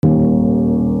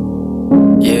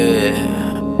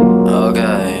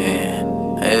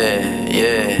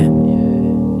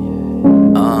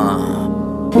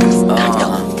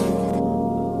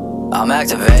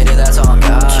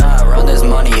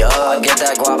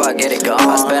that guap, I get it gone.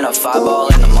 I spent a 5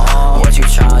 ball in the mall. What you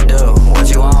tryna do? What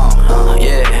you on?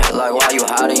 Yeah, like why you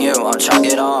hiding you? I'm tryna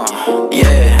get on.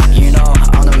 Yeah, you know,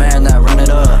 I'm the man that run it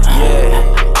up.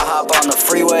 Yeah, I hop on the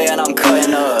freeway and I'm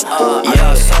cutting up. I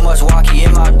got so much walkie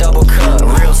in my double cup.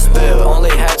 Real spill,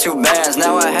 only had 2 bands,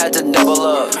 now I had to double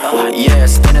up. Yeah,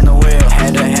 spinning the wheel,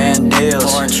 hand to hand deals.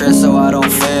 Pouring tricks so I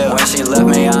don't fail. When she left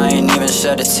me, I ain't even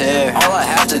shed a tear. All I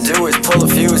have to do is pull a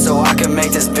fuse so I can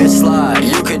make this bitch slide.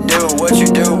 You could do what you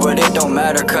do, but it don't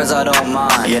matter cause I don't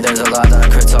mind. Yeah, there's a lot that I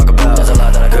could talk about. There's a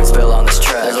lot that I could spill on this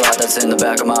track. There's a lot that's in the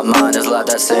back of my mind. There's a lot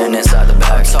that's sitting inside the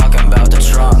back. Talking about the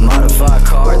trunk, modified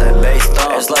car, that bass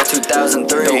thump. It's like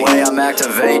 2003, the way I'm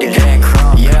activated, getting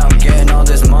crunk. Yeah, I'm getting all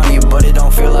this money, but it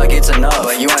don't feel like it's enough.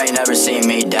 But you ain't never seen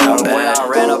me down bad. When I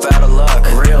ran up out of luck,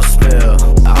 real spill.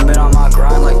 I've been on my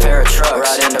grind like Para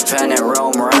trucks. Ride independent,